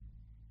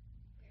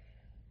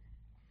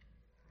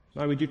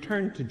Now, would you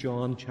turn to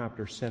John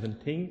chapter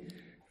 17?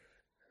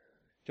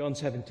 John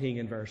 17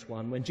 and verse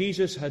 1. When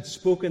Jesus had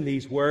spoken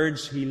these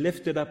words, he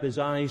lifted up his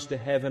eyes to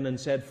heaven and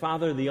said,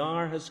 Father, the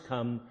hour has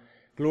come.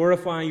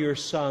 Glorify your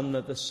Son,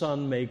 that the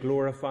Son may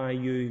glorify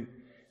you.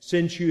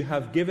 Since you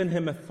have given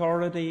him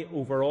authority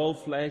over all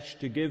flesh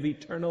to give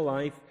eternal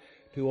life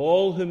to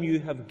all whom you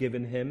have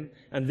given him.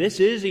 And this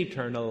is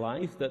eternal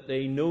life, that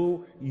they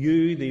know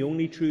you, the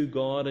only true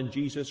God, and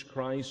Jesus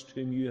Christ,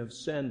 whom you have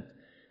sent.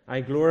 I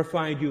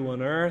glorified you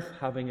on earth,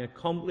 having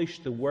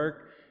accomplished the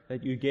work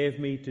that you gave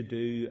me to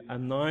do.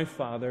 And now,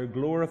 Father,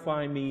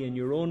 glorify me in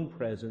your own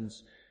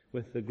presence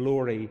with the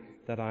glory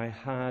that I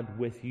had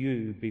with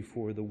you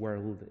before the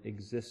world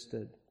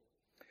existed.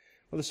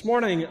 Well, this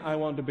morning I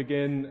want to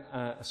begin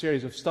a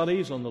series of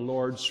studies on the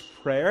Lord's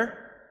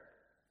Prayer.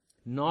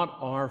 Not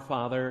Our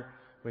Father,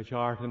 which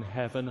art in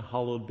heaven,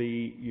 hallowed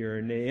be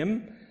your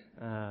name,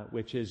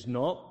 which is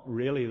not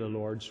really the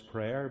Lord's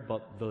Prayer,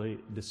 but the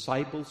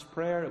disciples'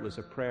 prayer. It was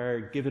a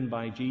prayer given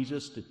by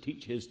Jesus to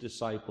teach his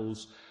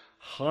disciples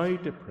how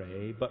to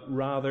pray, but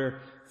rather,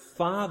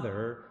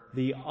 Father,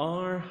 the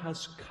hour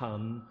has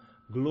come,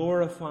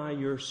 glorify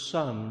your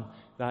Son,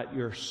 that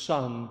your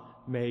Son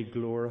may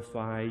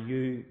glorify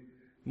you.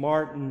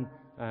 Martin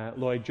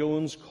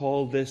Lloyd-Jones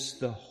called this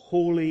the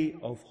Holy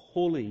of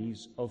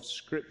Holies of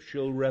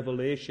scriptural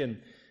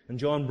revelation. And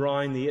John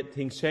Brown, the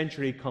 18th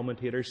century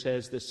commentator,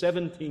 says the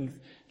 17th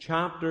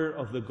chapter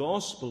of the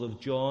Gospel of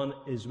John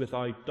is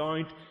without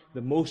doubt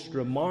the most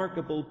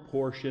remarkable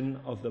portion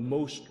of the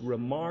most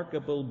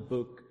remarkable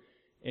book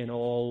in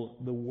all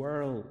the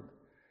world.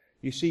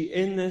 You see,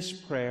 in this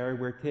prayer,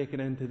 we're taken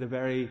into the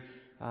very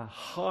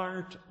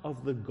heart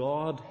of the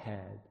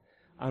Godhead,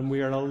 and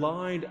we are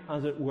allowed,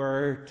 as it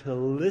were, to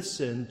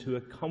listen to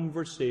a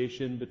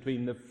conversation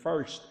between the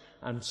first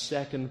and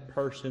second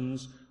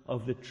persons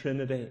of the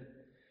Trinity.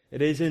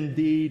 It is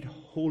indeed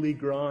holy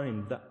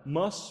ground that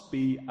must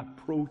be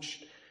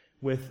approached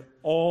with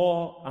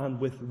awe and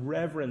with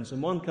reverence.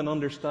 And one can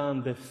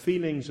understand the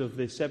feelings of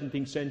the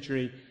 17th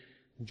century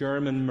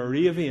German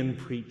Moravian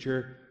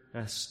preacher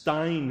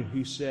Stein,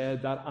 who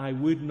said that I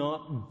would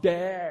not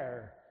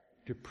dare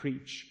to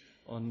preach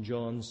on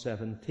John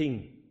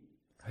 17.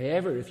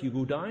 However, if you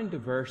go down to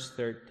verse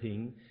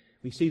 13,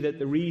 we see that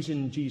the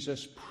reason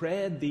Jesus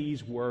prayed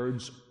these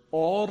words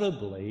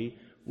audibly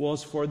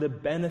was for the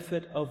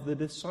benefit of the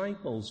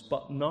disciples.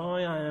 But now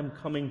I am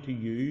coming to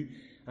you,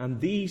 and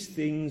these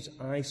things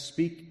I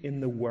speak in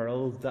the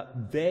world,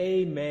 that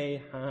they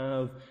may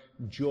have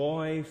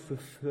joy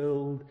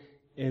fulfilled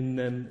in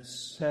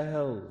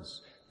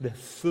themselves. The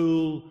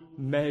full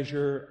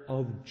measure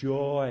of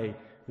joy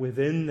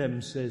within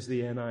them, says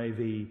the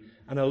NIV.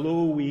 And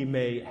although we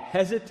may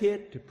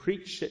hesitate to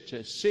preach such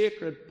a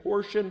sacred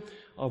portion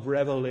of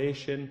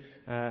Revelation,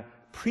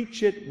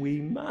 preach it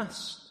we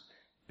must,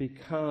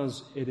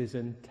 because it is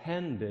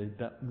intended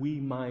that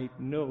we might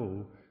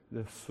know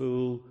the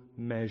full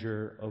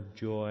measure of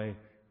joy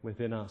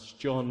within us.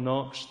 John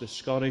Knox, the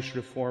Scottish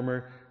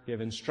reformer, gave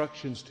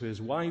instructions to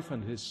his wife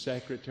and his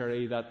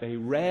secretary that they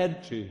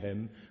read to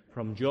him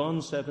from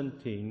John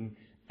 17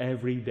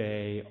 every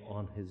day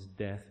on his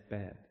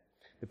deathbed.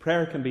 The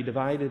prayer can be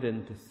divided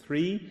into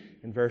three.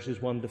 In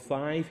verses 1 to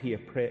 5, he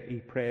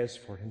prays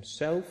for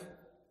himself.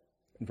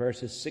 In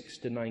verses 6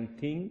 to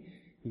 19,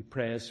 he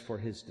prays for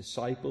his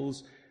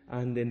disciples.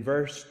 And in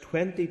verse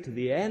 20 to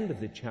the end of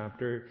the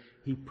chapter,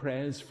 he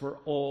prays for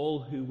all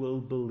who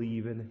will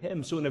believe in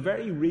him. So in a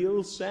very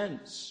real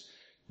sense,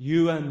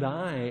 you and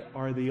I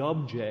are the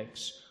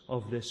objects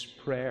of this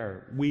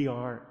prayer. We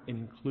are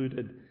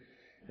included.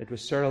 It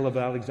was Cyril of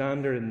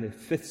Alexandria in the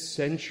 5th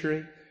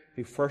century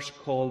who first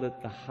called it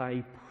the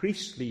high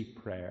priestly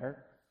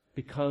prayer,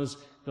 because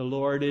the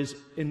Lord is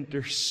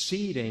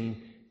interceding,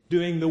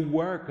 doing the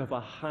work of a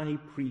high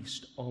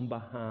priest on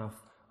behalf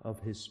of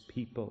his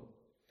people.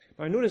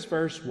 Now notice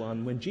verse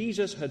 1. When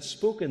Jesus had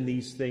spoken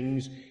these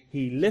things,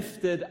 he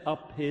lifted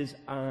up his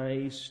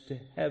eyes to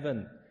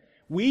heaven.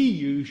 We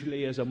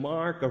usually, as a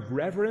mark of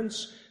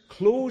reverence,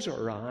 close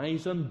our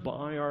eyes and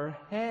bow our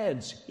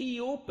heads.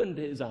 He opened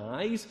his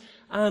eyes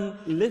and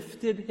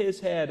lifted his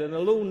head. And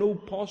although no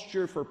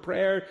posture for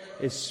prayer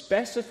is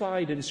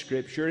specified in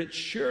Scripture, it's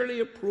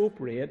surely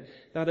appropriate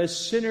that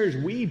as sinners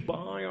we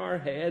bow our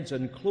heads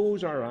and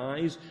close our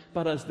eyes.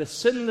 But as the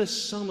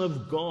sinless Son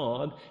of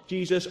God,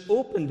 Jesus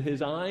opened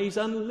his eyes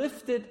and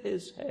lifted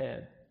his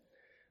head.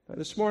 Now,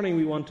 this morning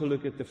we want to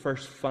look at the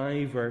first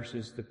 5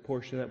 verses, the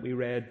portion that we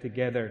read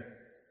together,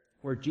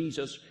 where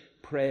Jesus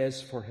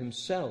prays for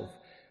himself.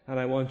 And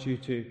I want you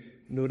to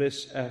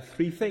notice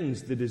 3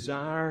 things: the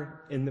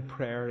desire in the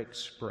prayer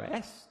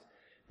expressed,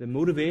 the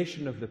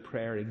motivation of the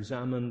prayer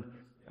examined,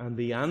 and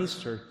the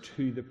answer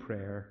to the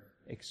prayer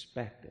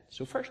expected.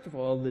 So first of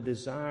all, the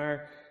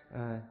desire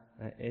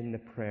in the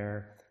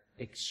prayer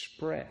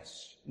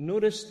expressed.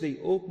 Notice the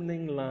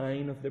opening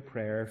line of the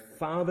prayer: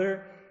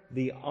 Father,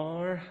 the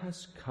hour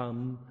has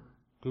come,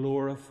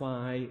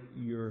 glorify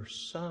your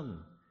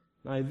Son.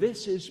 Now,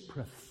 this is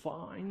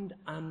profound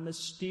and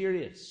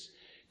mysterious.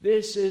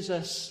 This is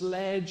a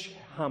sledgehammer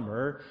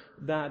hammer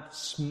that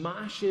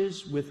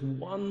smashes with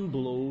one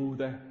blow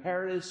the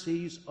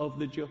heresies of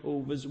the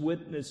Jehovah's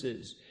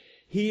Witnesses.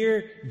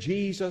 Here,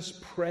 Jesus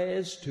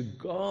prays to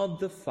God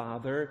the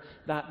Father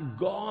that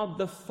God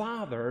the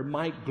Father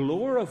might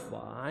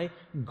glorify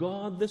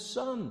God the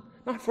Son.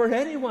 Not for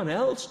anyone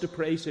else to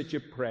pray such a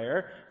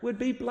prayer would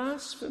be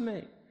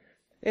blasphemy.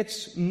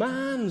 It's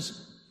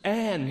man's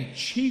end,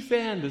 chief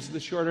end, as the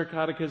Shorter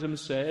Catechism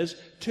says,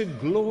 to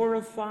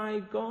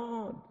glorify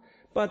God.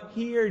 But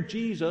here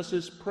Jesus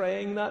is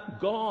praying that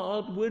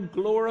God would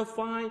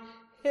glorify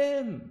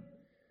him.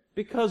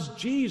 Because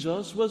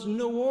Jesus was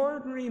no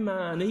ordinary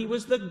man. He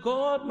was the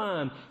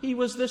God-man. He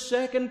was the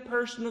second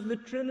person of the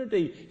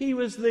Trinity. He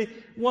was the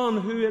one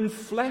who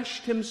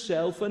enfleshed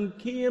himself and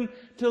came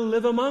to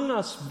live among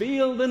us,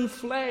 veiled in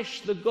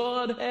flesh, the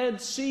Godhead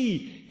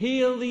see.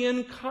 Hail the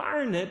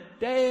incarnate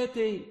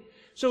deity.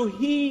 So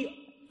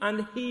he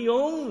and he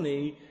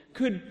only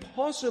could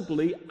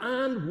possibly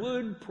and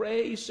would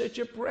pray such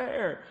a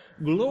prayer.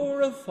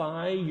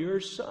 Glorify your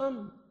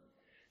Son.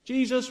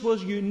 Jesus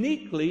was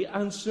uniquely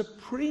and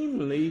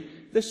supremely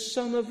the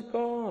Son of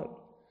God.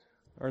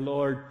 Our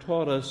Lord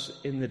taught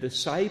us in the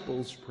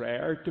disciples'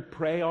 prayer to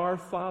pray, Our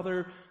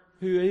Father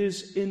who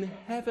is in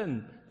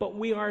heaven. But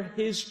we are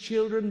his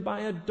children by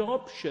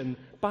adoption,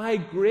 by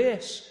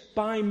grace,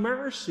 by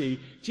mercy.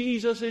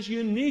 Jesus is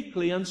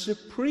uniquely and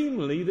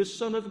supremely the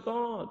Son of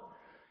God.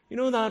 You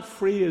know that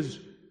phrase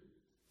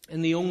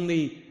in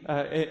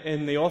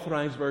the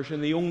Authorized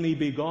Version, the only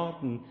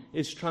begotten,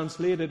 is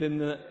translated in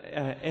the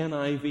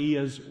NIV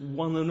as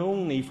one and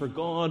only. For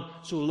God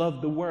so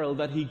loved the world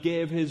that he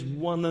gave his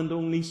one and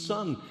only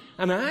Son.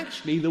 And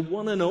actually, the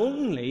one and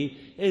only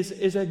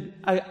is a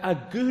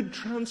good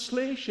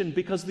translation,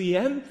 because the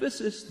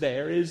emphasis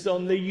there is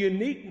on the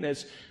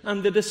uniqueness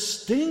and the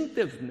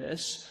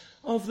distinctiveness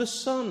of the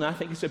Son. I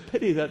think it's a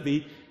pity that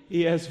the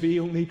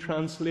ESV only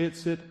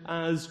translates it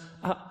as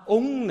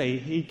only.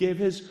 He gave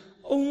his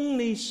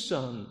only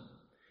Son.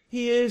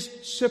 He is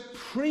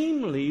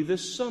supremely the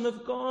Son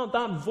of God.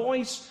 That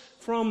voice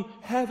from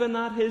heaven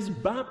at his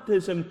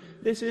baptism,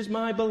 this is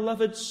my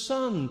beloved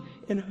Son,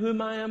 in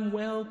whom I am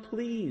well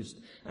pleased.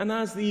 And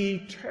as the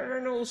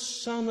eternal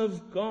Son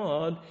of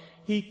God,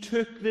 he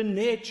took the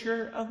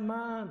nature of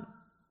man.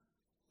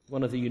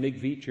 One of the unique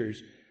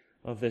features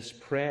of this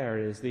prayer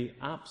is the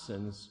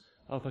absence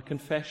of a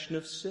confession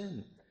of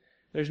sin.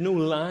 There's no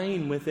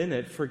line within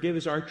it, forgive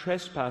us our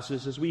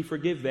trespasses as we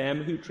forgive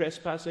them who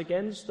trespass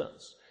against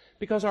us.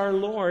 Because our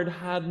Lord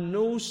had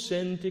no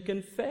sin to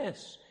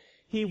confess.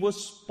 He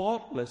was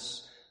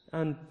spotless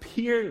and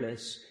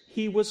peerless.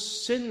 He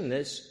was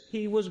sinless.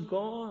 He was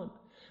God.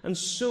 And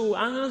so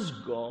as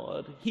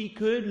God, he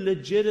could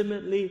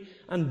legitimately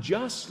and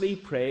justly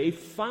pray,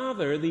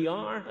 Father, the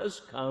hour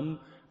has come,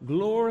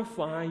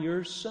 glorify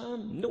your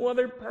Son. No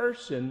other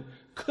person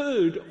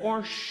could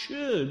or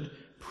should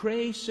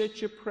pray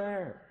such a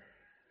prayer.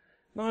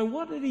 Now,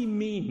 what did he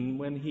mean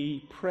when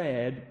he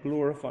prayed,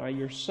 glorify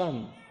your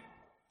Son?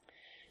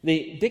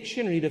 The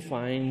dictionary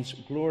defines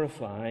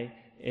glorify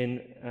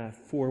in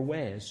 4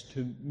 ways: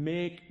 to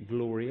make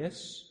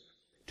glorious,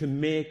 to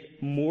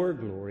make more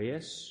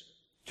glorious,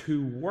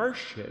 to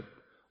worship,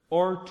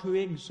 or to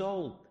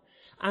exalt.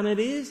 And it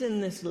is in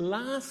this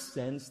last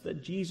sense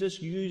that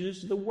Jesus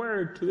uses the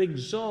word to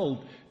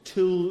exalt,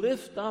 to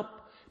lift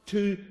up,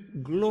 to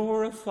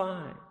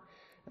glorify.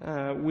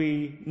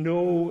 We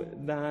know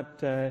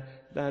that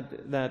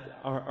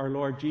our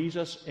Lord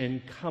Jesus,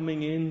 in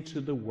coming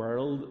into the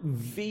world,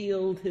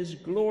 veiled his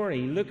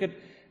glory. Look at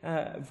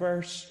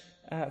verse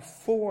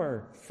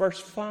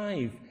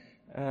 5.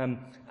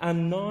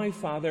 And now,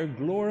 Father,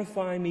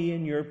 glorify me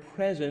in your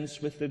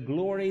presence with the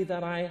glory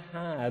that I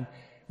had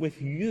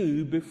with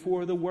you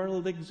before the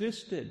world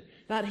existed.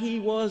 That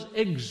he was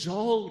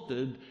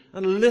exalted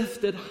and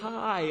lifted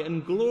high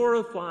and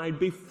glorified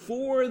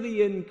before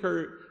the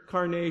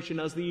incarnation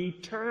as the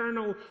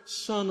eternal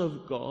Son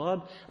of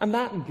God. And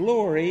that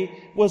glory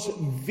was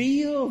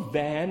veiled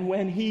then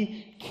when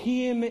he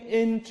came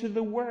into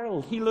the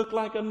world. He looked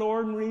like an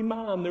ordinary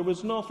man. There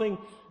was nothing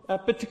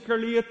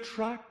particularly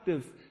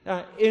attractive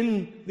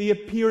in the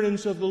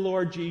appearance of the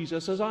Lord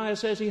Jesus. Isaiah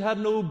says he had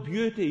no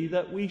beauty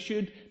that we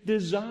should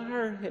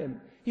desire him.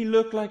 He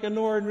looked like an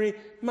ordinary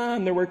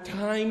man. There were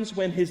times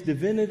when his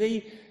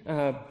divinity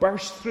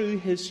burst through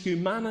his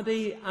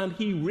humanity and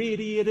he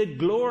radiated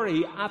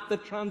glory at the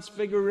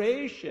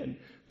transfiguration.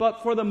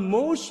 But for the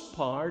most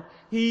part,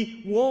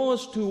 he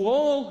was, to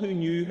all who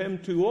knew him,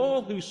 to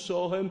all who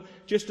saw him,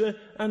 just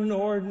an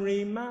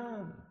ordinary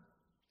man.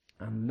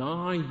 And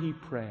now he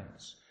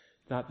prays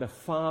that the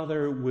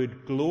Father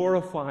would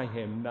glorify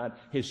him, that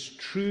his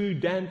true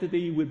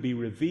identity would be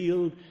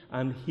revealed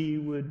and he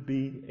would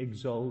be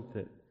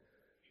exalted.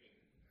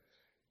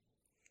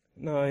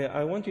 Now,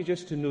 I want you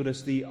just to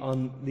notice the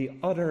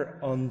utter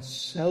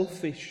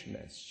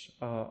unselfishness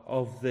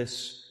of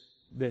this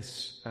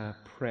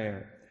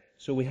prayer.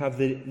 So we have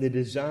the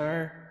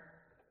desire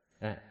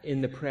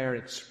in the prayer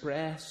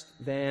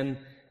expressed, then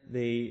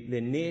the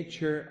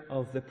nature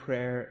of the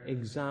prayer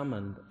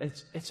examined.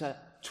 It's a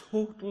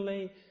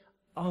totally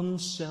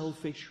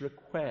unselfish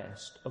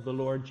request of the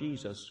Lord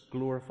Jesus,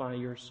 glorify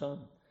your Son.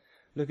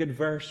 Look at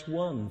verse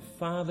 1.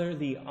 Father,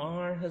 the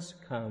hour has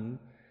come.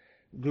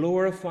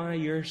 Glorify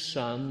your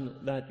Son,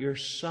 that your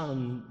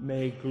Son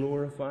may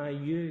glorify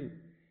you.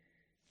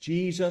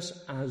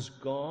 Jesus, as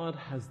God,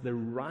 has the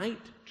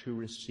right to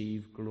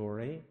receive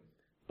glory,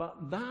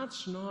 but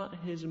that's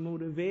not his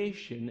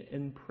motivation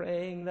in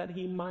praying that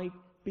he might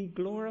be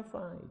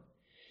glorified.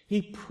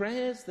 He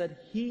prays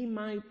that he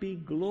might be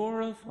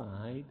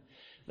glorified,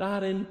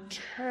 that in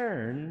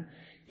turn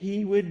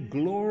he would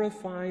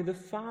glorify the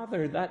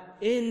Father, that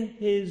in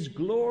his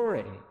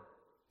glory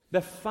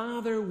the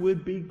Father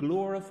would be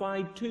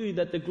glorified too,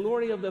 that the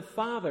glory of the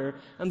Father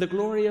and the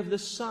glory of the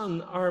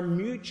Son are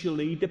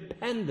mutually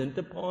dependent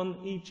upon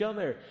each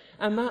other.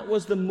 And that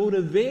was the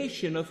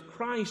motivation of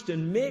Christ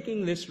in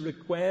making this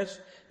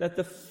request, that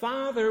the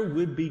Father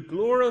would be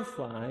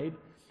glorified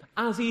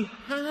as he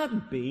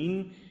had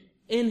been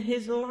in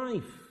his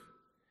life.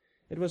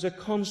 It was a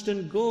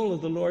constant goal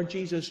of the Lord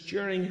Jesus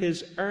during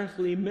his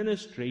earthly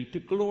ministry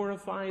to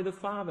glorify the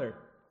Father.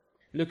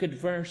 Look at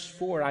verse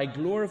 4. I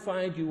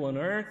glorified you on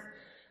earth,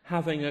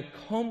 having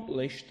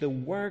accomplished the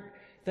work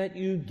that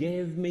you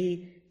gave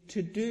me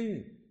to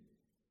do.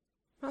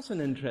 That's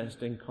an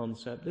interesting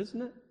concept,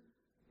 isn't it?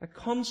 A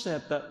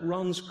concept that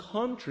runs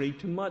contrary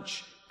to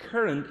much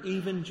current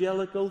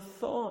evangelical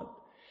thought.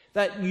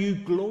 That you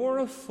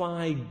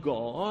glorify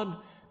God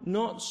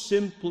not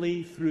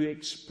simply through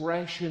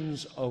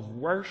expressions of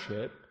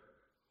worship,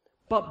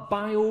 but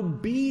by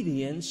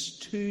obedience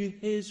to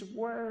his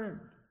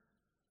word.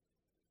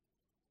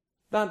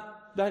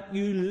 That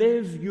you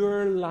live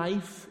your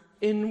life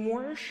in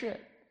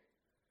worship.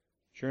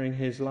 During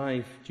his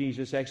life,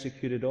 Jesus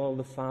executed all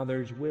the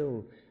Father's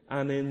will,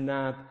 and in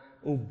that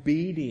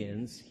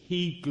obedience,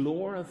 he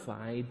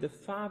glorified the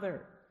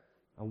Father.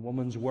 A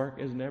woman's work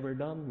is never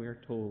done,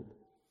 we're told.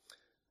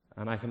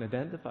 And I can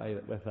identify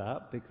with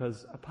that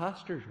because a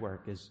pastor's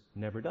work is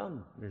never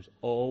done. There's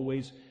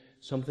always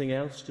something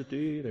else to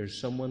do.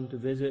 There's someone to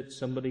visit,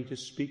 somebody to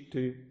speak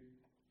to,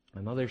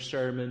 another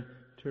sermon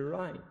to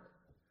write.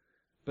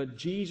 But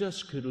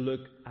Jesus could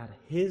look at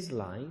his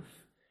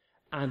life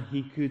and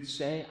he could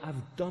say,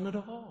 I've done it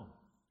all.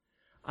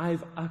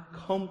 I've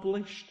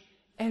accomplished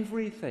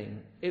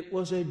everything. It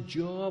was a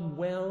job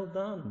well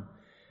done.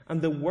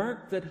 And the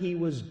work that he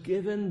was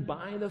given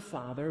by the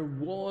Father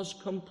was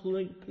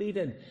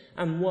completed.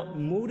 And what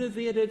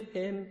motivated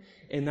him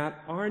in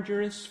that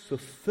arduous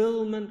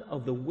fulfillment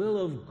of the will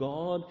of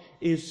God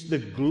is the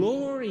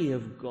glory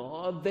of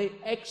God, the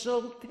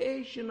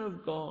exaltation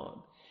of God.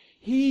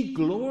 He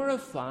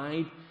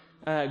glorified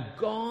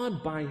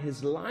God by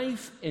his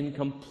life in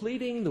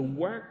completing the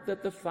work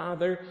that the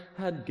Father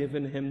had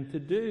given him to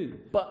do.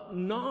 But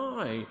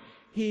now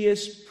he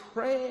is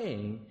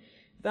praying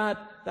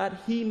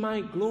that he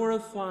might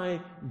glorify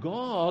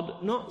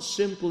God not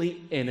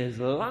simply in his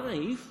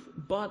life,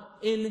 but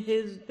in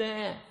his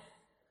death.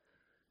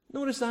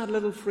 Notice that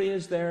little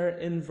phrase there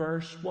in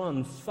verse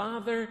 1.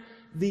 Father,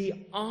 the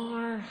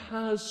hour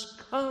has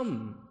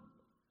come.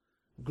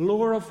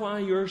 Glorify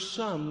your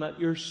Son, that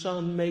your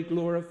Son may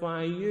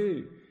glorify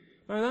you.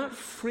 Now that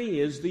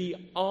phrase, the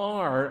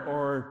hour,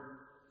 or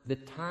the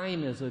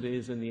time as it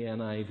is in the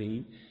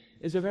NIV,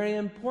 is a very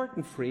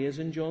important phrase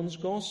in John's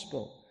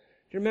Gospel.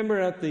 Do you remember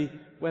at the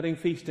wedding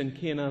feast in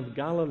Cana of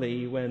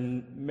Galilee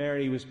when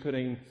Mary was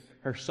putting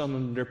her son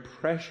under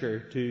pressure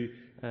to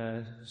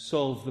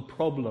solve the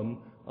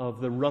problem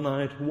of the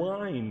run-out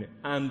wine?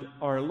 And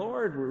our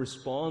Lord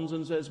responds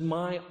and says,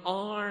 my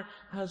hour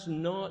has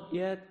not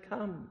yet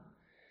come.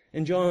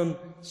 In John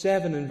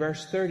 7 and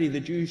verse 30, the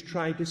Jews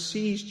tried to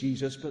seize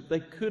Jesus, but they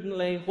couldn't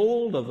lay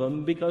hold of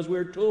him because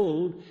we're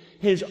told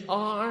his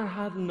hour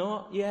had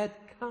not yet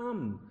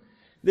come.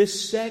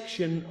 This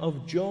section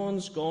of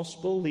John's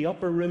Gospel, the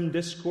Upper Room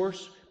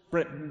Discourse,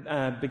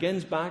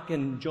 begins back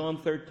in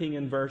John 13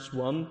 and verse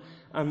 1,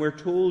 and we're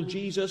told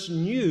Jesus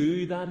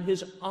knew that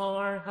his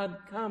hour had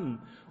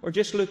come. Or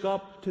just look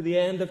up to the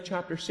end of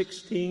chapter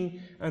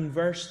 16 and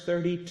verse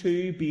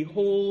 32.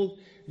 Behold,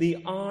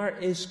 the hour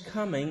is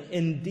coming.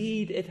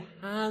 Indeed, it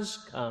has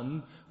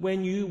come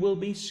when you will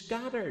be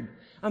scattered.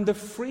 And that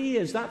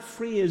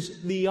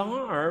phrase, the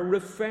hour,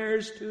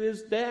 refers to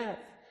his death.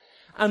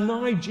 And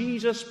now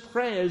Jesus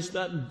prays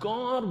that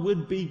God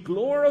would be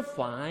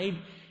glorified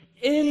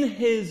in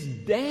his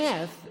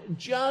death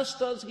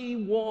just as he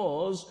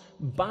was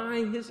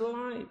by his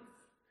life.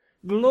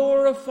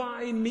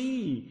 Glorify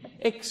me,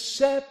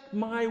 accept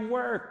my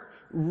work,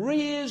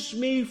 raise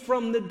me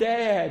from the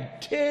dead,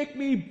 take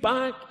me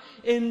back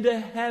into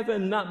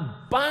heaven, that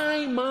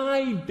by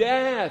my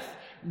death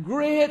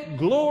great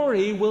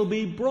glory will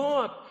be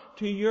brought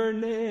to your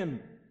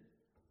name.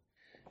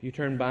 If you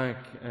turn back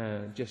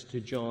just to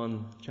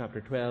John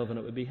chapter 12, and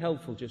it would be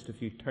helpful just if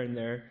you turn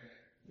there,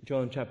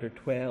 John chapter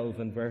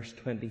 12 and verse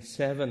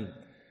 27.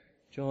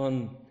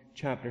 John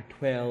chapter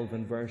 12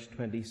 and verse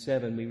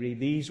 27, we read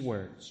these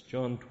words,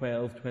 John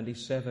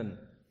 12:27.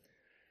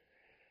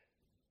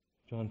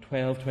 John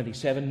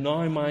 12:27,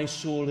 now my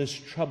soul is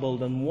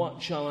troubled, and what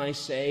shall I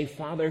say?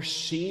 Father,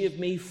 save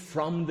me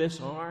from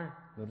this hour.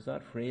 Notice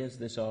that phrase,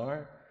 this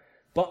hour.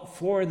 But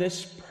for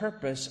this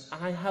purpose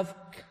I have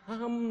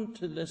come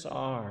to this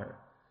hour.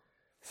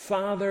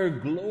 Father,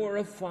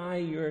 glorify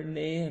your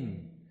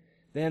name.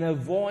 Then a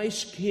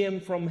voice came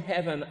from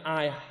heaven,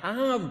 I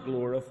have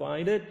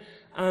glorified it,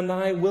 and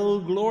I will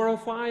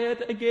glorify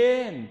it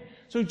again.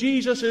 So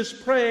Jesus is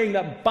praying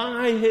that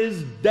by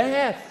his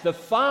death the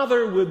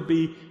Father would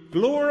be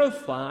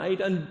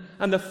glorified, and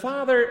the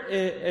Father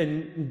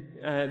in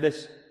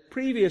this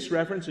previous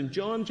reference in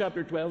John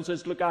chapter 12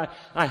 says, look, I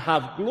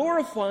have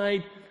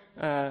glorified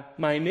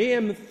my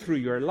name through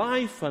your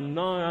life, and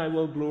now I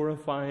will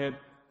glorify it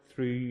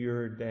through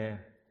your death.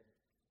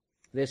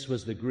 This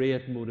was the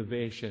great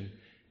motivation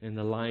in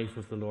the life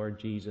of the Lord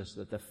Jesus,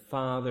 that the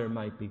Father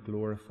might be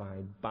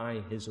glorified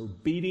by his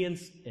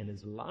obedience in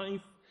his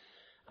life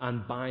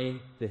and by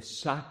the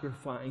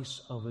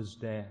sacrifice of his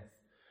death.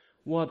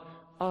 What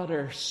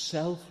utter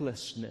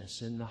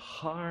selflessness in the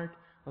heart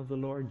of the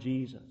Lord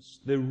Jesus.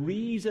 The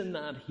reason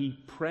that he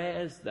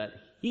prays that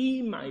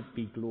he might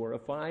be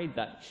glorified,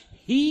 that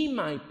he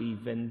might be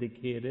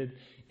vindicated,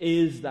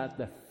 is that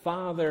the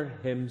Father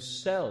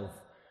himself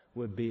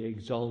would be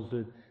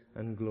exalted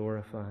and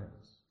glorified.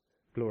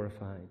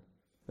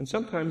 And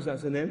sometimes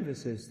that's an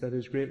emphasis that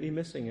is greatly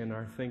missing in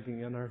our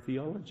thinking and our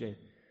theology.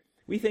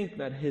 We think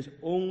that his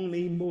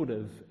only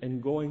motive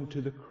in going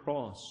to the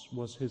cross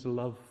was his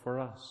love for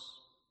us.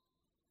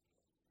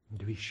 And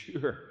to be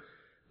sure,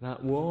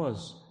 that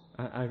was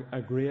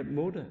a great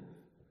motive.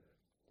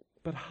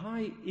 But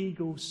how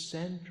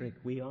egocentric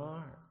we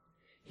are.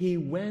 He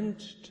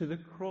went to the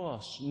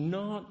cross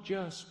not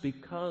just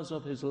because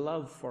of his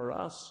love for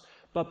us,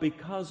 but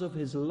because of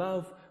his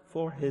love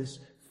for his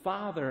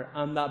Father,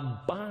 and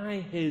that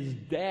by his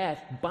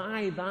death,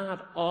 by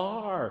that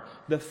hour,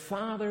 the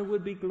Father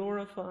would be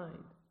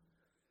glorified.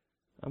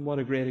 And what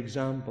a great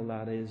example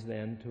that is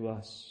then to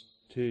us,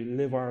 to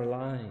live our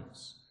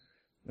lives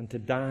and to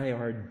die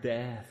our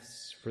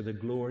deaths for the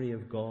glory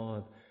of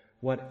God.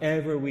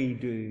 Whatever we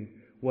do,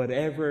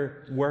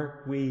 whatever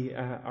work we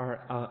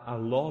are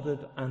allotted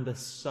and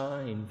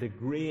assigned, the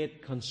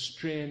great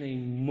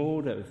constraining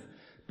motive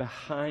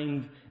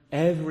behind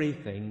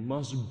everything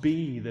must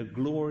be the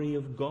glory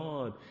of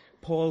God.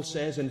 Paul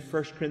says in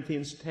 1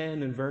 Corinthians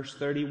 10 and verse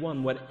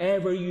 31,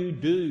 whatever you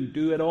do,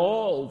 do it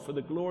all for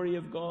the glory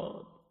of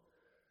God.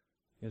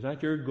 Is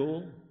that your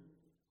goal?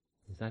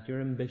 Is that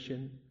your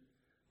ambition?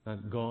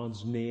 That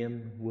God's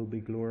name will be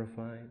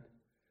glorified?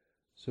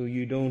 So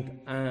you don't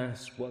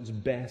ask what's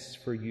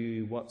best for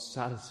you, what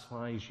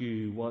satisfies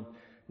you,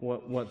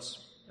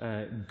 what's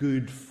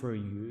good for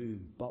you,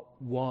 but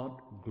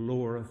what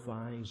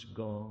glorifies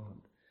God.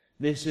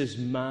 This is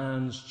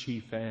man's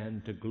chief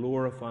end, to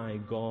glorify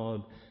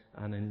God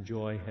and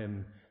enjoy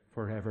him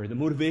forever. The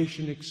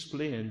motivation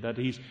explained, that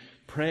he's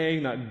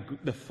praying that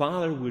the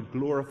Father would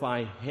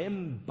glorify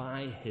him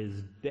by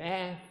his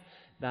death,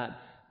 that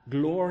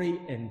glory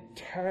in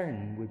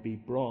turn would be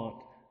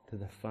brought to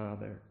the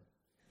Father.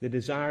 The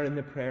desire in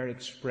the prayer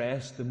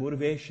expressed, the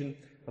motivation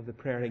of the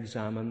prayer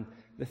examined.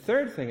 The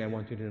third thing I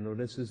want you to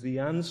notice is the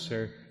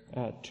answer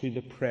to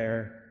the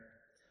prayer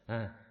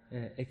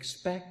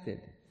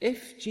expected.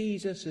 If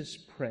Jesus is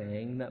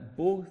praying that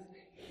both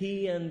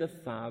he and the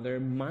Father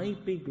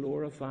might be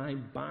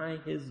glorified by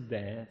his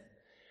death,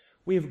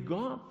 we've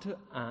got to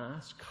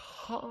ask,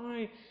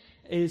 how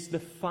is the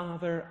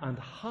Father and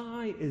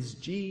how is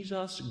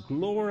Jesus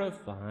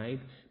glorified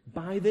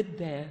by the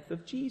death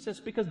of Jesus?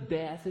 Because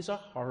death is a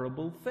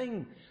horrible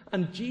thing.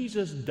 And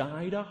Jesus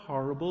died a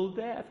horrible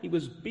death. He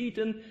was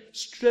beaten,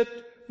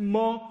 stripped,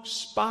 mocked,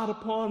 spat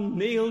upon,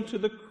 nailed to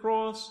the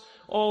cross.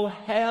 All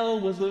hell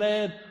was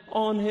laid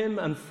on him,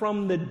 and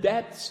from the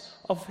depths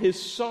of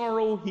his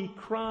sorrow he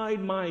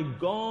cried, my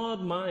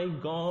God,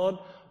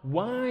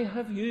 why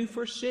have you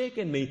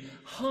forsaken me?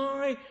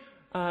 How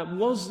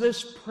was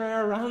this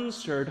prayer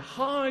answered?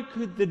 How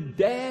could the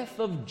death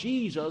of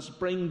Jesus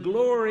bring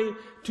glory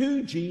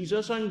to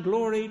Jesus and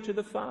glory to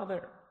the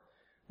Father?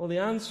 Well, the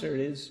answer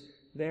is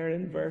there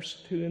in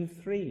verse 2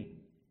 and 3.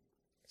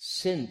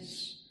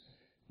 Since.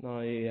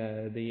 Now,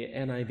 the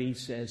NIV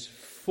says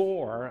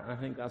for. I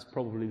think that's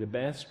probably the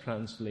best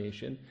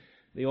translation.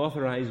 The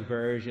Authorized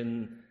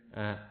Version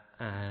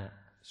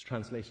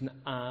translation,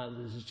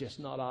 this is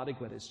just not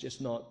adequate. It's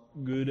just not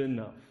good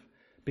enough.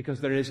 Because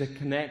there is a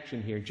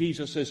connection here.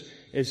 Jesus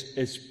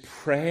is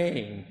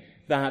praying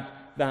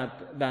that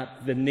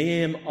the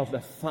name of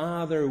the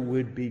Father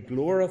would be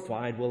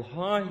glorified. Well,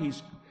 how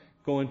he's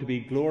going to be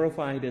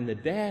glorified in the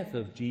death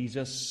of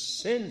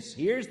Jesus, since,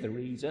 here's the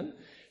reason,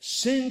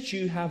 since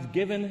you have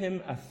given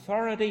him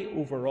authority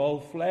over all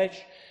flesh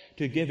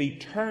to give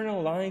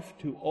eternal life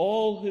to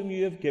all whom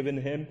you have given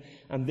him,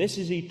 and this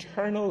is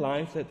eternal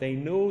life, that they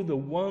know the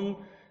one,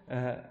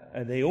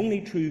 the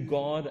only true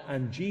God,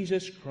 and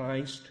Jesus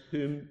Christ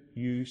whom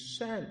you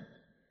sent.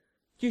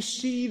 You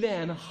see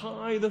then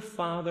how the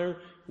Father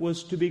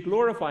was to be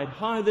glorified,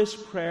 how this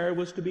prayer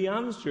was to be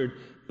answered,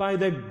 by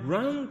the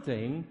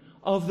granting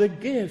of the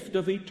gift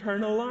of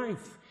eternal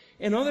life.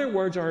 In other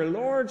words, our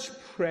Lord's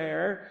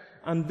Prayer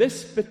and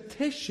this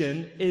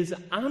petition is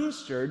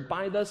answered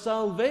by the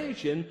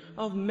salvation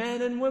of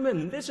men and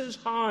women. This is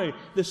how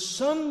the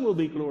Son will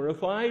be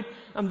glorified,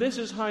 and this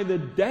is how the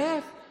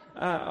death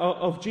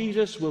of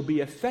Jesus will be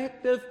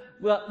effective,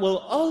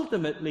 will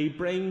ultimately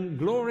bring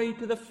glory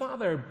to the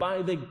Father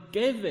by the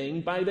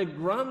giving, by the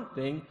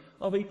granting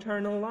of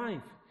eternal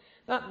life.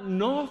 That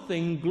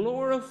nothing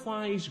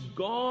glorifies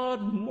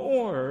God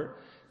more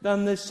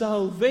than the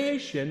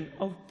salvation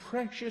of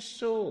precious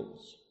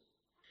souls.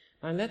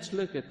 And let's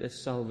look at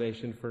this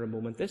salvation for a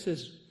moment. This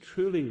is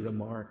truly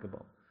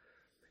remarkable.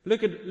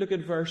 Look at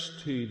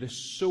verse 2, the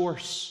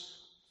source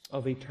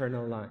of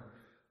eternal life.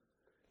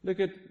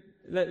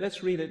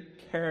 Let's read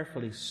it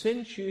carefully.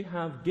 Since you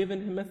have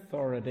given him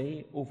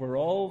authority over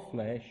all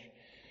flesh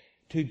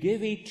to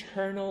give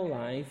eternal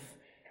life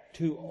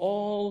to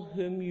all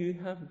whom you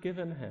have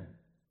given him.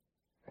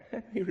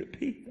 Let me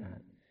repeat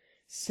that.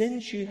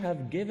 Since you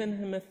have given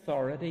him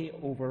authority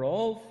over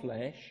all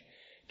flesh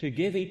to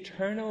give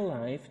eternal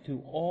life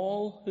to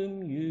all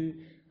whom you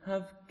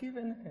have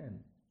given him.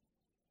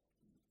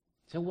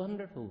 It's a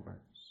wonderful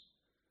verse.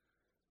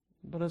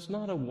 But it's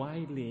not a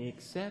widely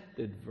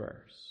accepted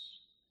verse.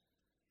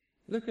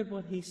 Look at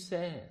what he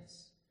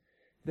says.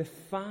 The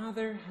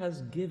Father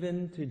has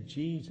given to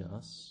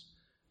Jesus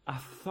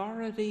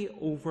authority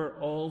over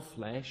all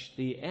flesh.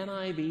 The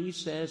NIV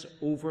says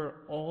over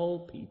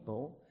all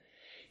people.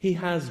 He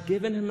has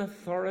given him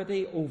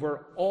authority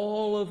over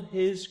all of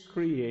his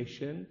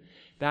creation,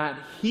 that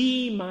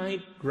he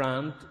might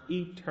grant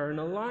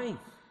eternal life.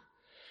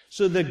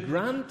 So the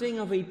granting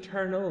of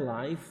eternal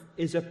life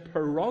is a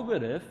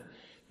prerogative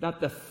that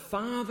the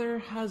Father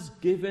has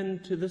given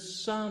to the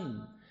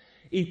Son.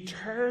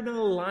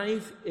 Eternal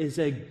life is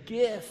a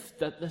gift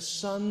that the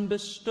Son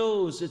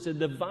bestows. It's a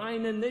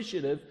divine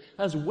initiative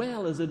as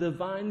well as a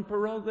divine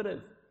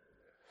prerogative.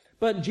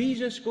 But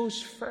Jesus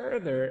goes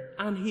further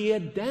and he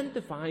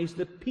identifies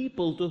the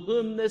people to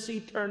whom this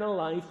eternal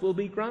life will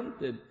be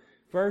granted.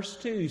 Verse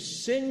 2,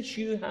 since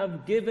you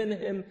have given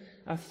him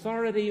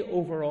authority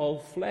over all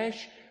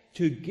flesh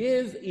to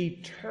give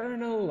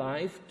eternal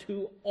life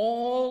to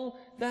all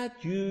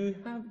that you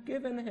have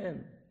given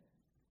him.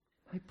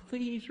 Now,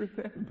 please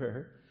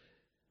remember,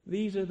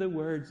 these are the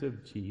words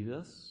of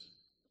Jesus.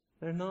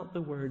 They're not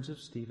the words of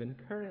Stephen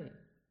Curry.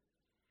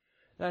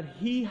 That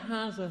he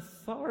has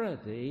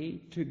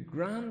authority to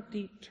grant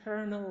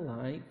eternal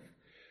life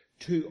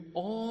to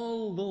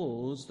all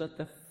those that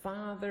the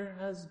Father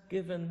has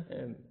given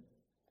him.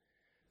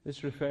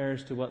 This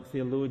refers to what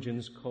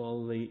theologians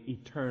call the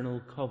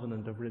eternal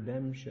covenant of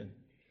redemption.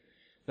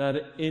 That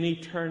in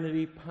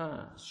eternity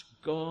past,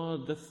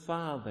 God the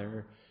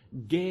Father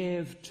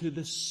gave to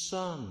the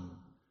Son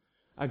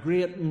a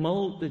great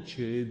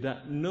multitude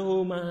that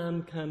no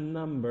man can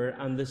number,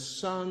 and the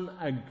Son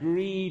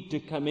agreed to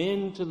come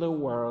into the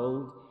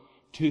world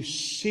to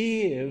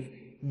save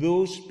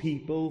those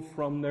people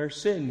from their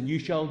sin. You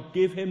shall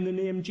give him the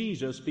name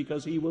Jesus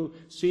because he will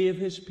save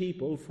his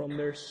people from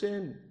their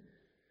sin.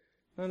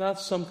 And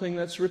that's something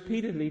that's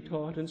repeatedly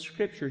taught in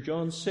Scripture.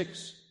 John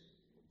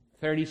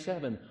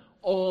 6:37.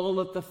 All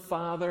that the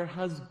Father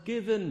has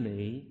given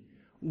me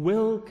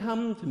will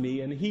come to me,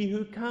 and he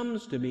who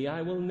comes to me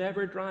I will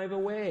never drive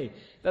away.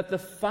 That the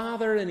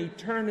Father in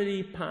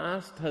eternity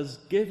past has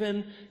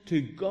given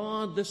to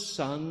God the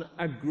Son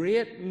a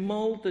great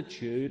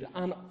multitude,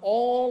 and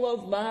all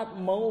of that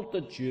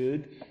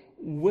multitude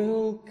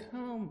will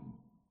come.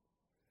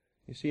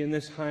 You see, in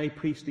this high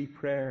priestly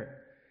prayer,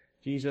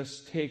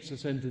 Jesus takes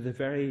us into the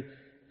very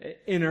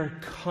inner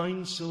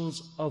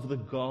councils of the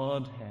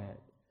Godhead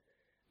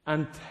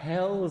and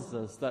tells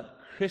us that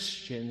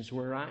Christians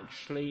were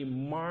actually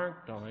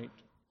marked out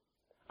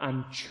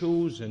and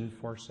chosen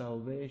for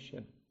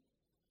salvation.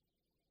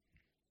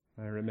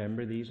 Now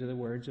remember, these are the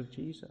words of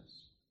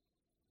Jesus.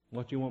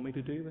 What do you want me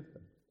to do with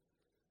them?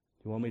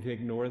 Do you want me to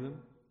ignore them?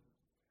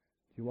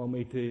 Do you want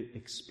me to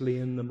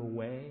explain them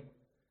away?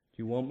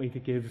 Do you want me to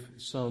give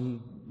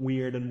some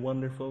weird and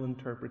wonderful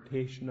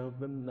interpretation of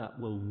them that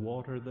will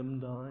water them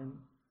down?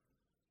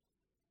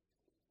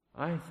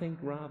 I think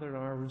rather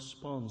our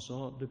response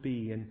ought to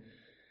be in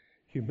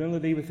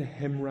humility with the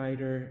hymn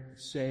writer,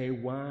 say,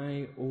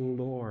 why, O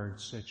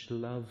Lord, such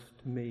love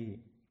to me?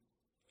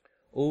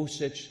 O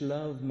such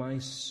love my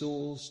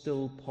soul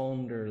still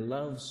ponder,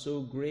 love so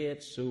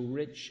great, so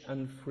rich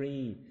and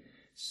free.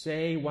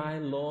 Say, why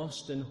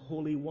lost in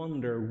holy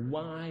wonder,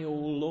 why, O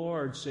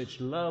Lord,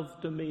 such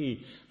love to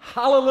me?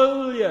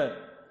 Hallelujah!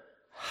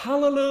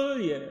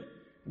 Hallelujah!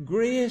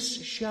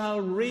 Grace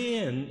shall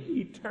reign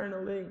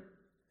eternally.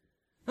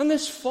 And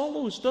this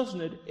follows,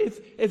 doesn't it?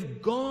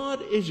 If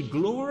God is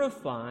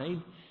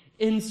glorified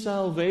in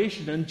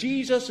salvation, and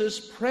Jesus is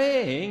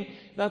praying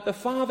that the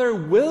Father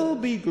will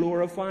be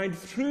glorified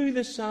through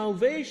the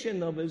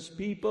salvation of his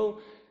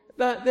people,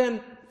 that then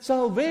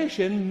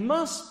salvation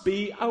must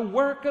be a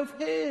work of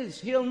his.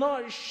 He'll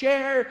not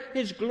share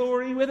his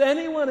glory with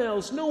anyone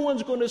else. No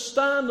one's going to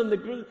stand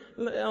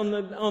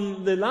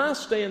on the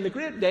last day and the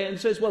great day and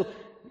says, well,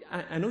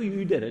 I know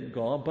you did it,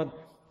 God, but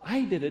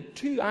I did it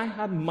too. I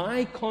had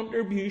my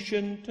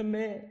contribution to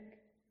make.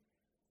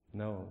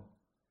 No.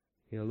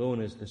 He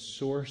alone is the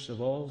source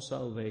of all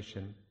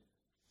salvation.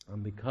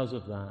 And because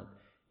of that,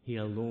 He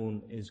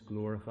alone is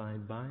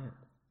glorified by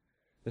it.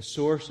 The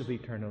source of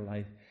eternal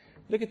life.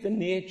 Look at the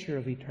nature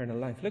of eternal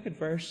life. Look at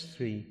verse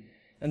 3.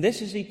 And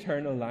this is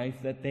eternal life,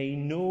 that they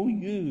know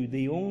you,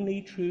 the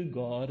only true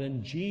God,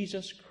 and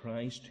Jesus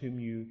Christ, whom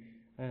you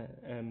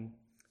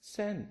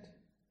sent.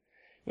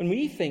 When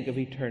we think of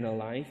eternal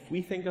life,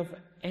 we think of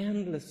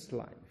endless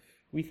life.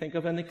 We think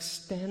of an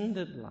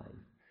extended life.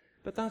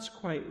 But that's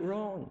quite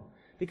wrong,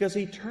 because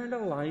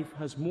eternal life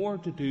has more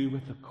to do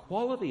with the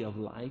quality of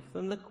life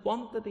than the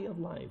quantity of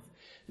life.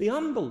 The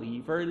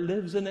unbeliever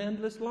lives an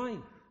endless life.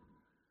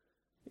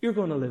 You're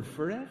going to live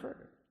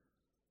forever.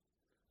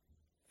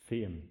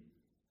 Fame.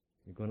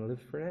 You're going to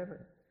live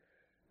forever.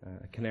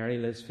 A canary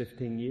lives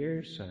 15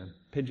 years, a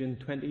pigeon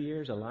 20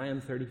 years, a lion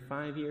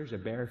 35 years, a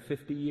bear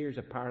 50 years,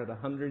 a parrot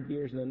 100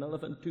 years, and an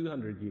elephant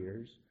 200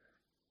 years.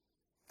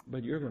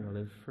 But you're going to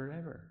live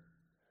forever,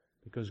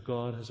 because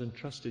God has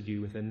entrusted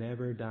you with a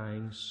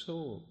never-dying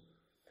soul.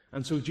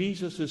 And so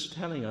Jesus is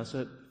telling us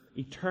that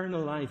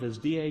eternal life, as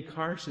D.A.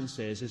 Carson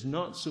says, is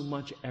not so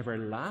much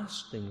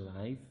everlasting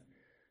life,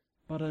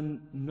 but a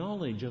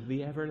knowledge of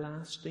the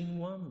everlasting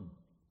one.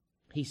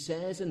 He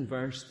says in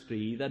verse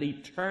 3 that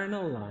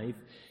eternal life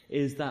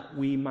is that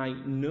we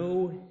might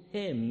know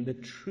Him, the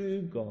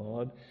true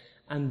God,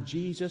 and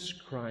Jesus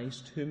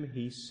Christ, whom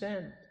He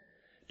sent.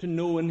 To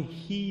know in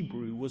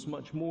Hebrew was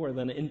much more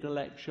than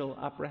intellectual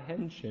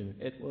apprehension.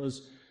 It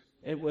was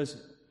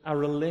a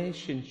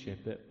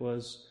relationship. It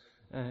was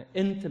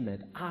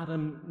intimate.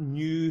 Adam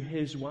knew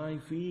his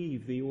wife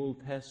Eve, the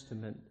Old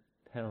Testament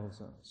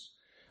tells us.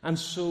 And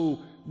so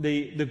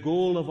the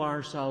goal of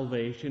our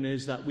salvation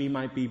is that we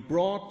might be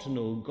brought to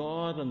know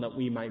God, and that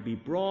we might be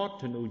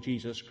brought to know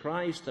Jesus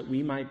Christ, that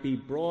we might be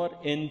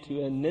brought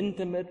into an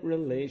intimate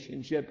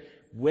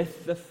relationship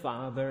with the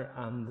Father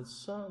and the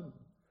Son.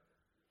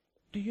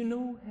 Do you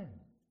know Him?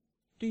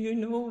 Do you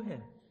know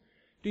Him?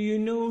 Do you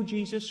know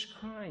Jesus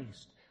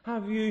Christ?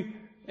 Have you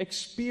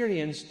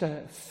experienced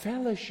a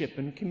fellowship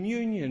and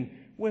communion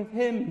with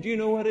Him? Do you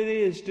know what it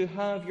is to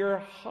have your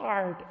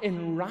heart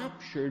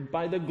enraptured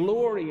by the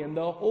glory and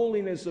the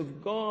holiness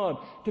of God,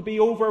 to be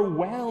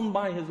overwhelmed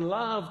by His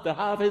love, to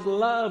have His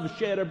love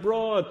shed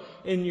abroad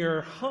in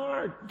your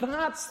heart?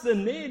 That's the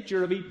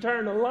nature of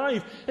eternal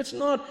life. It's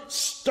not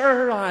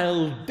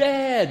sterile,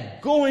 dead,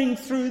 going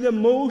through the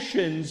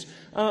motions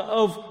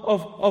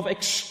of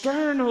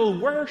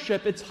external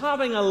worship. It's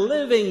having a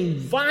living,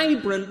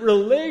 vibrant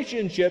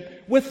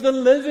relationship with the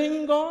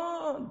living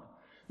God,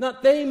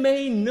 that they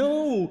may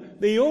know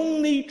the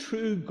only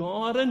true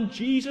God and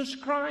Jesus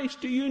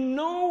Christ. Do you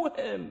know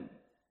Him?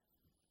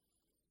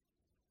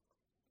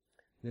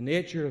 The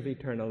nature of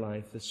eternal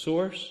life, the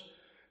source,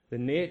 the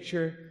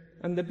nature,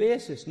 and the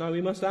basis. Now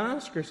we must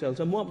ask ourselves,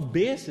 on what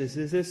basis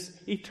is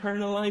this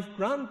eternal life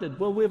granted?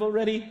 Well, we've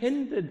already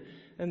hinted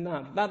in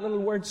that little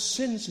word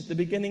since at the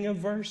beginning of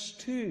verse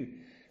 2.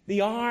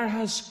 The hour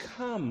has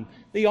come.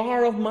 The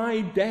hour of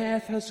my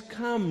death has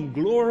come.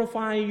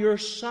 Glorify your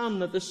Son,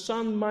 that the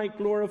Son might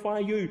glorify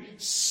you.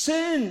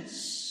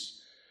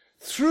 Since,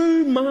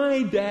 through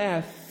my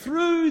death,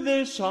 through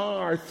this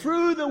hour,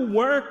 through the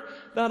work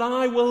that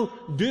I will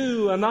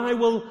do and I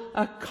will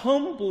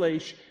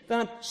accomplish,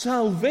 that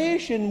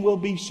salvation will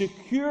be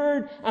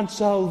secured and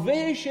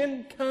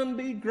salvation can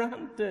be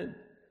granted.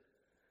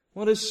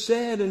 What is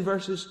said in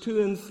verses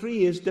 2 and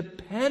 3 is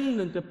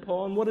dependent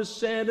upon what is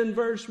said in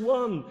verse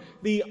 1.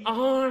 The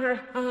hour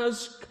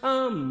has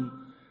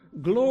come.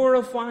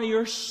 Glorify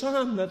your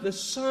Son, that the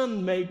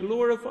Son may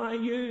glorify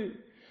you.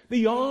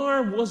 The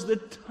hour was the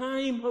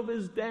time of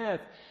His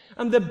death.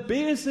 And the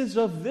basis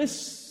of this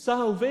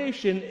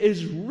salvation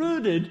is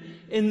rooted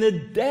in the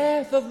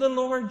death of the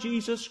Lord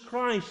Jesus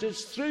Christ.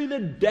 It's through the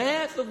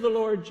death of the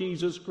Lord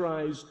Jesus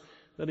Christ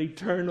that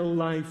eternal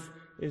life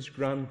is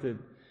granted.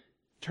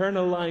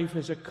 Eternal life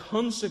is a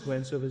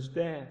consequence of His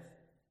death,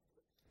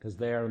 because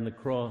there on the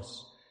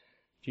cross,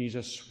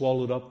 Jesus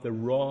swallowed up the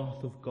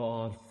wrath of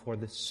God for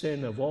the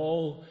sin of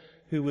all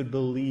who would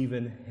believe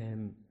in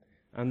Him.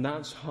 And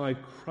that's how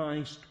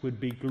Christ would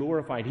be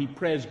glorified. He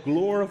prays,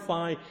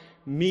 glorify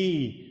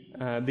me.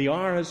 The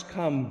hour has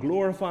come.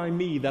 Glorify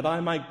me, that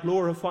I might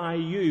glorify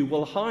you.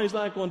 Well, how is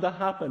that going to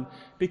happen?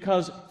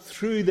 Because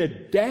through the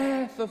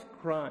death of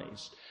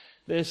Christ,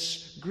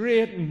 this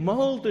great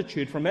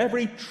multitude from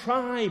every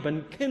tribe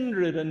and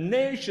kindred and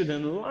nation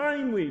and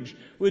language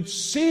would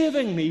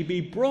savingly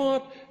be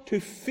brought to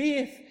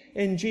faith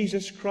in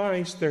Jesus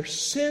Christ. Their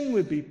sin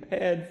would be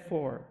paid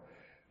for,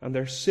 and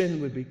their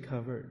sin would be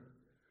covered.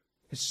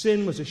 His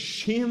sin was a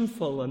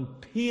shameful and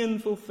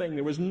painful thing.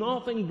 There was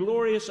nothing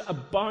glorious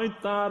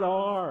about that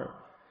hour.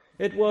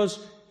 It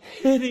was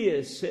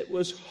hideous. It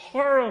was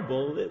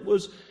horrible. It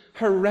was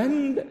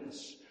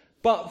horrendous.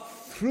 But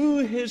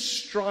through His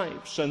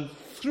stripes and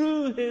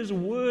through His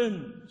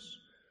wounds,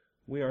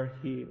 we are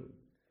healed.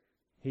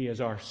 He is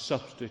our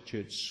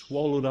substitute,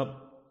 swallowed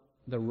up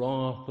the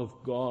wrath of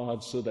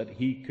God so that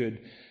he could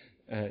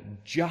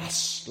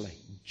justly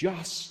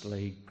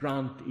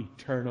grant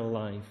eternal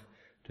life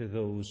to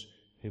those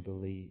who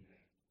believe.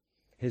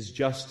 His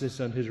justice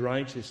and his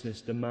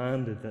righteousness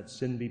demanded that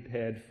sin be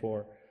paid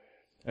for.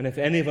 And if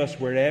any of us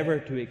were ever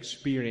to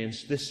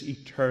experience this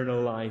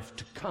eternal life,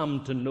 to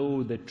come to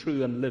know the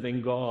true and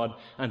living God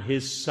and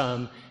his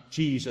Son,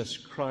 Jesus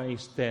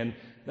Christ, then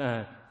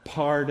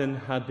pardon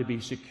had to be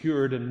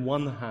secured in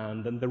one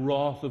hand, and the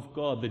wrath of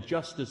God, the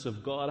justice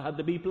of God, had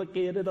to be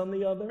placated on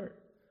the other.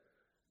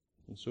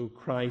 And so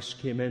Christ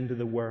came into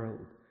the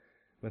world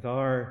with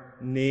our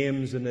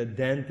names and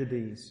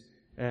identities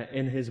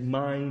in his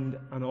mind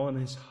and on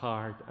his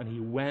heart, and he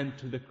went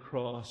to the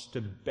cross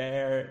to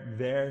bear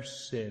their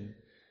sin,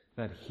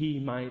 that he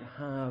might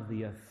have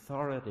the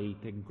authority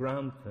to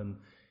grant them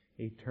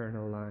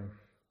eternal life.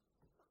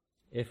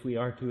 If we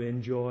are to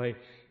enjoy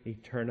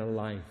eternal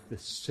life, the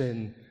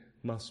sin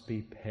must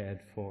be paid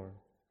for.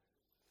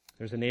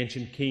 There's an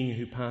ancient king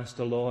who passed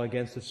a law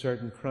against a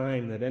certain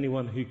crime, that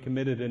anyone who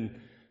committed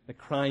a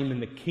crime in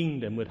the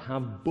kingdom would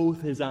have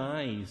both his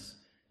eyes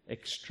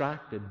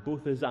extracted,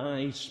 both his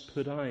eyes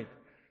put out.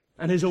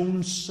 And his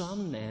own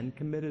son then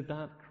committed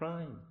that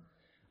crime.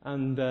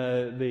 And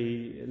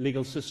the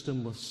legal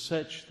system was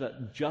such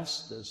that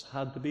justice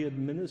had to be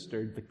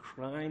administered. The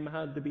crime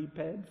had to be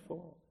paid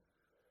for.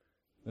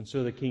 And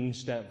so the king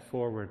stepped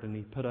forward and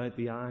he put out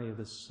the eye of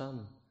his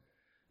son.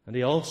 And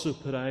he also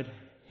put out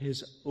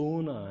his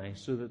own eye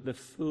so that the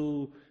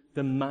full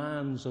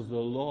demands of the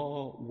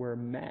law were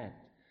met.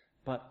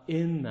 But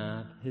in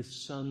that,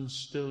 his son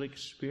still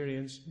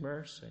experienced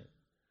mercy.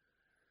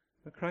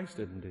 But Christ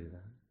didn't do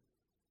that.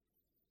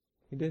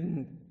 He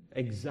didn't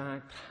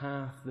exact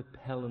half the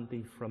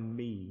penalty from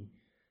me,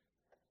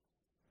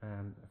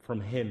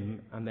 from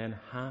him, and then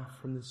half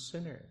from the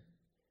sinner.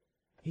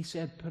 He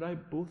said, put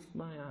out both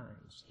my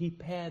eyes. He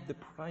paid the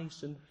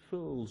price in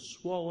full,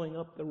 swallowing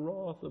up the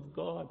wrath of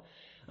God.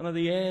 And at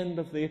the end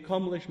of the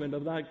accomplishment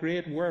of that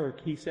great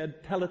work, he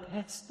said,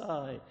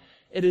 tetelestai,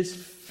 it is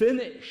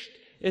finished.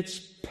 It's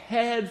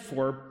paid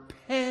for,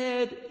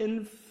 paid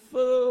in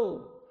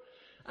full.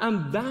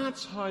 And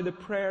that's how the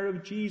prayer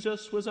of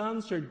Jesus was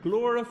answered.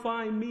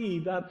 Glorify me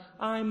that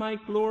I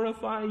might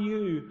glorify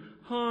you.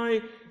 How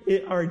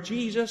are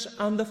Jesus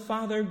and the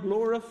Father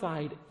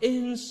glorified?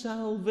 In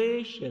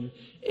salvation,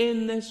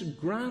 in this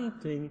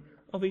granting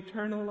of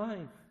eternal life.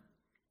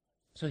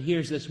 So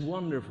here's this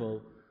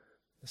wonderful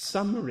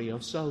summary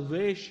of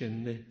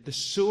salvation, the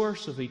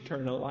source of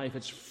eternal life.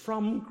 It's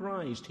from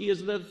Christ. He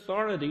has the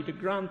authority to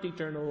grant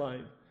eternal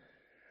life.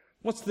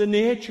 What's the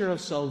nature of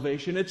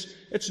salvation?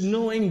 It's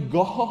knowing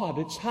God.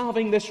 It's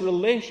having this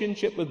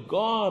relationship with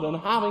God and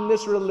having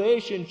this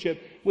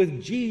relationship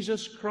with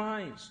Jesus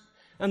Christ.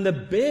 And the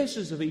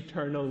basis of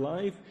eternal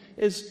life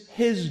is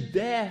his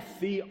death,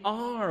 the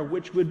hour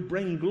which would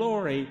bring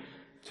glory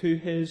to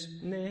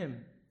his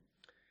name.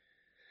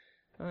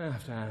 I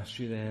have to ask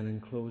you then in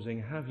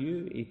closing, have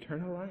you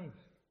eternal life?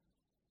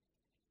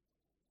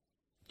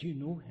 Do you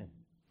know him?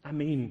 I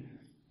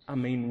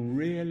mean,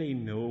 really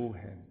know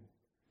him?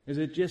 Is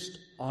it just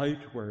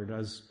outward,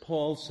 as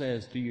Paul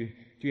says, do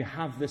you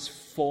have this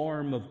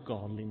form of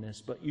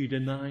godliness, but you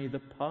deny the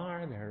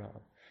power thereof?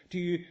 Do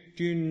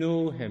you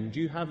know him? Do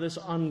you have this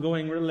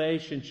ongoing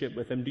relationship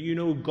with him? Do you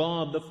know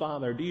God the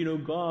Father? Do you know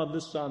God the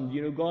Son? Do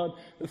you know God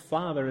the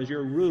Father as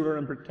your ruler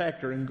and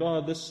protector, and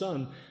God the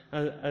Son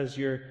as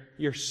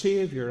your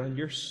Savior and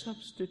your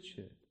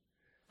substitute?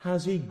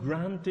 Has he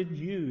granted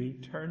you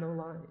eternal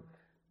life?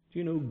 Do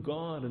you know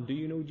God and do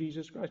you know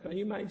Jesus Christ? Now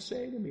you might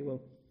say to me,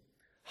 well,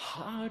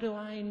 how do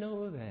I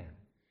know then?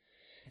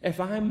 If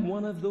I'm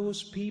one of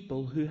those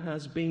people who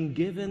has been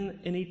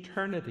given in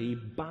eternity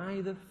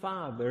by the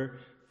Father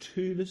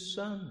to the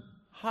Son,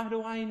 how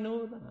do I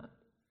know that?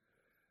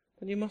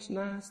 Then you mustn't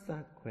ask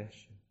that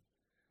question.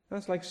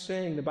 That's like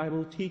saying the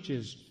Bible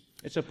teaches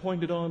it's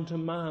appointed unto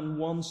man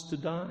once to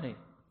die,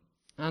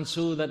 and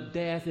so that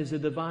death is a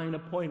divine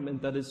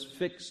appointment that is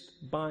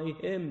fixed by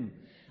him.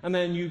 And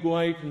then you go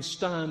out and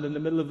stand in the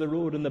middle of the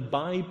road in the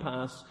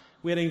bypass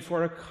waiting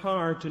for a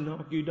car to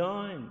knock you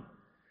down.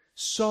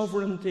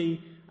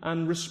 Sovereignty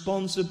and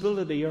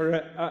responsibility are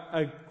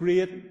a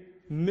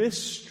great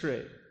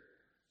mystery.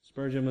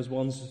 Spurgeon was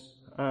once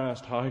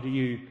asked, how do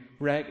you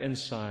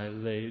reconcile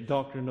the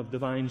doctrine of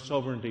divine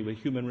sovereignty with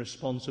human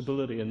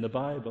responsibility in the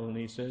Bible? And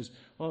he says,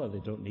 oh, they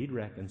don't need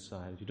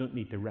reconciled. You don't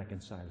need to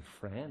reconcile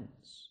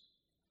friends.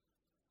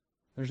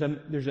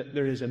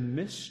 There is a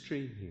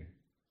mystery here.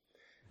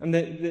 And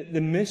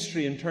the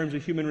mystery in terms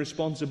of human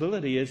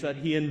responsibility is that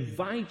he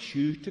invites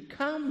you to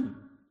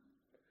come.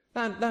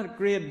 That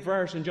great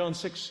verse in John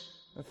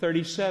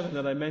 6:37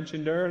 that I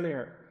mentioned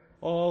earlier.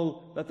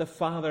 All that the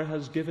Father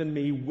has given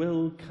me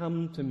will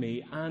come to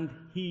me, and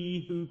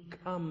he who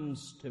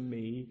comes to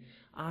me,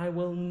 I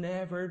will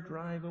never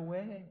drive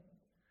away.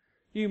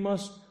 You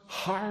must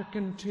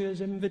hearken to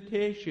his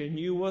invitation.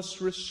 You must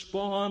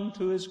respond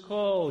to his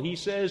call. He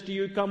says to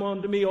you, come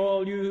unto me,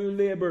 all you who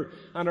labor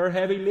and are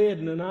heavy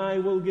laden, and I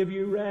will give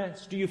you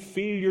rest. Do you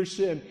feel your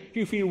sin? Do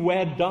you feel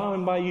weighed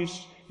down by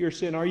your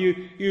sin? Are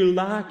you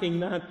lacking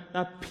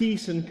that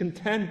peace and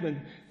contentment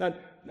that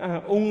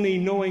only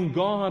knowing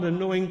God and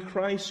knowing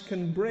Christ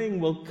can bring?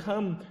 Well,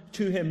 come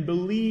to Him,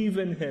 believe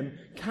in Him,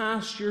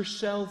 cast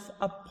yourself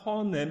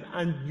upon Him,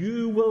 and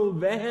you will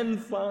then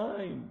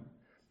find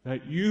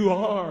that you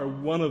are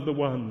one of the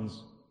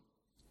ones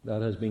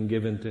that has been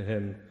given to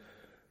Him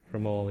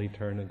from all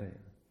eternity.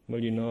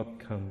 Will you not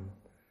come?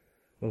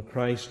 Will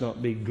Christ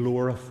not be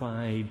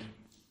glorified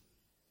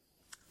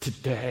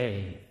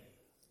today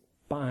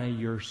by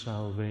your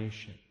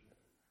salvation?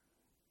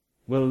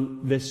 Will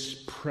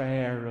this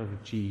prayer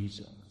of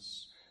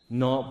Jesus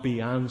not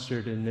be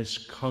answered in this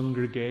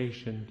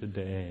congregation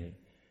today?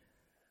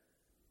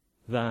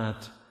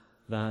 That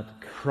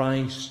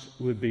Christ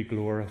would be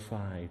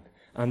glorified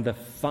and the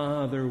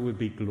Father would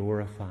be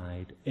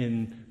glorified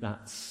in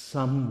that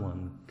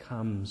someone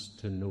comes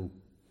to know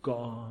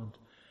God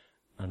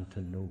and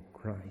to know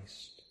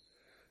Christ.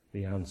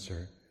 The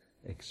answer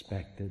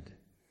expected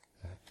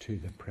to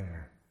the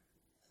prayer.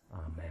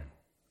 Amen.